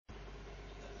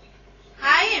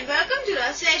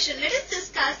session, let us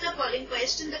discuss the following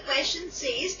question. The question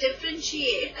says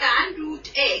differentiate tan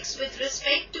root x with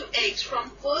respect to x from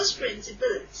first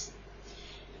principles.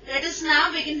 Let us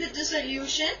now begin with the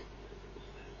solution.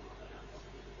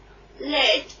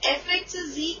 Let fx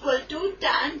is equal to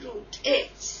tan root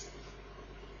x.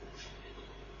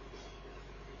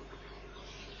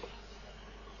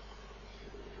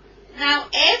 Now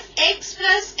fx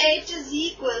plus h is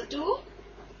equal to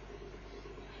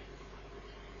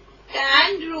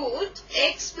tan root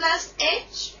x plus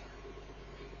h.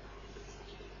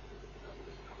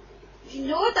 We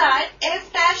know that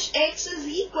f dash x is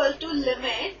equal to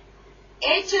limit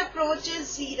h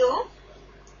approaches 0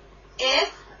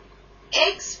 f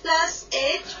x plus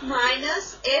h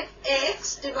minus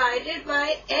fx divided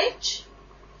by h.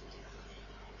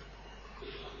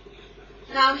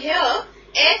 Now here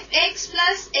fx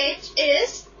plus h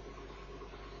is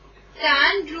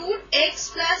tan root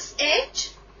x plus h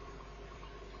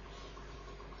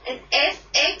and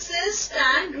fx is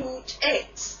tan root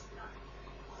x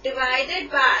divided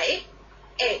by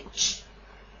h.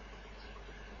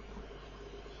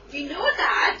 We know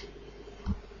that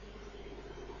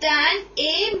tan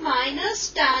A minus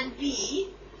tan B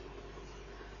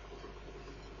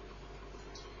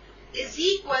is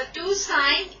equal to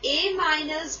sin A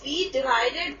minus B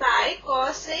divided by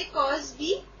cos A cos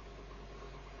B.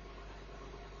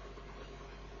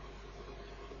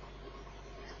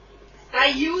 By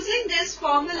using this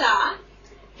formula,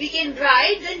 we can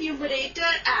write the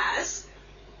numerator as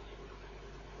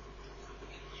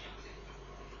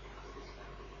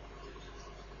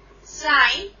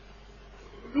sin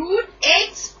root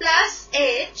x plus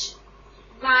h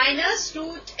minus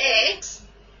root x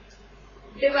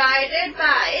divided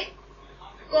by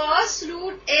cos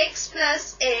root x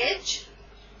plus h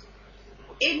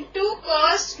into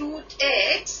cos root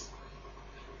x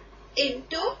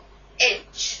into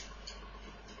h.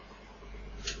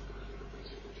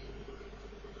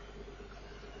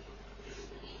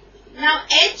 Now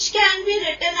h can be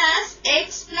written as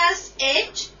x plus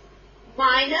h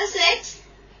minus x,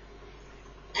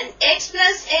 and x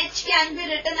plus h can be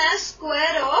written as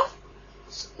square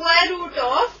root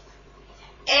of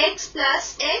x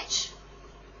plus h.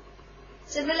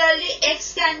 Similarly,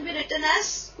 x can be written as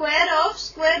square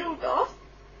root of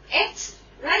x,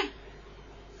 right?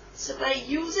 So by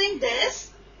using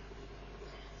this,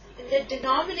 in the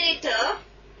denominator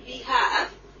we have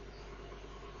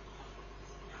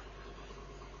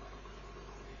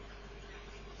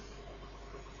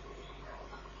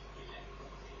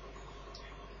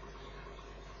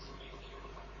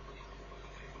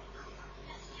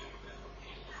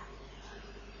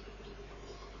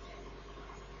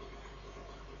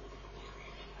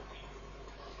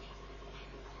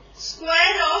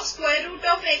square root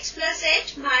of x plus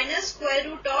h minus square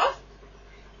root of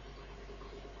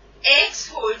x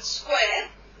whole square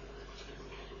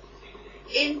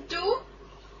into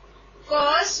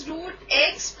cos root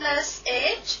x plus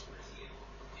h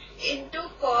into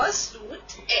cos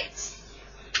root x.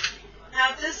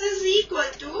 Now this is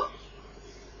equal to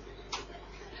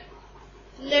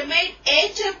limit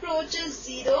h approaches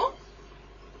 0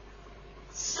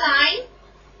 sin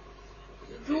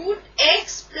root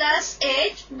x plus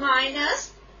h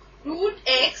minus root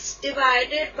x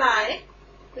divided by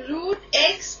root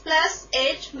x plus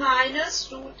h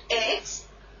minus root x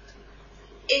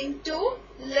into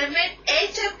limit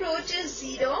h approaches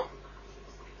 0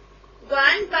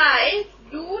 1 by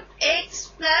root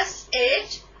x plus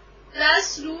h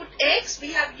plus root x.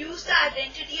 We have used the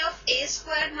identity of a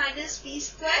square minus b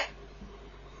square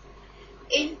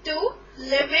into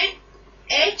limit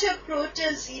h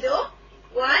approaches 0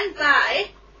 1 by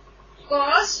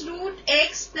cos root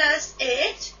x plus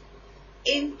h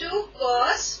into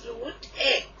cos root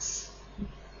x.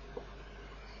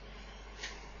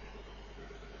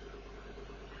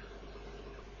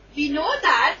 We know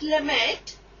that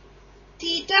limit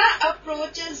theta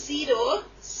approaches 0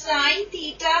 sin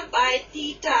theta by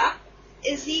theta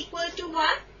is equal to 1.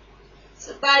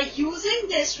 So by using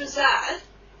this result,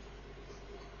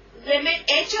 limit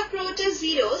h approaches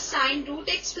 0 sin root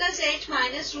x plus h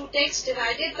minus root x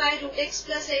divided by root x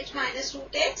plus h minus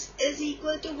root x is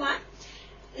equal to 1.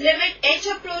 Limit h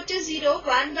approaches 0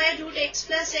 1 by root x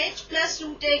plus h plus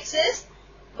root x is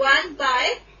 1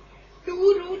 by 2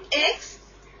 root x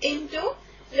into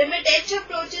limit h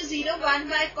approaches 0 1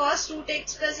 by cos root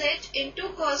x plus h into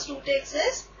cos root x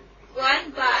is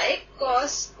 1 by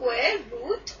cos square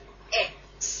root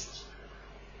x.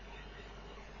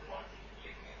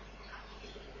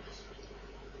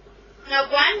 Now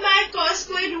 1 by cos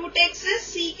square root x is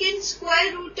secant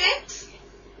square root x,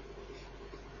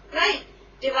 right,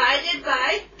 divided by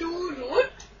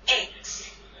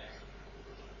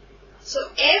So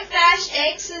f dash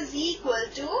x is equal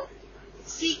to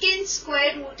secant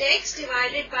square root x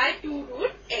divided by 2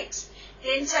 root x.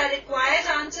 Hence our required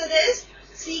answer is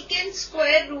secant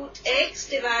square root x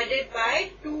divided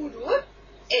by 2 root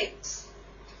x.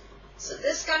 So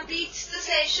this completes the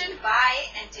session. Bye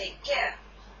and take care.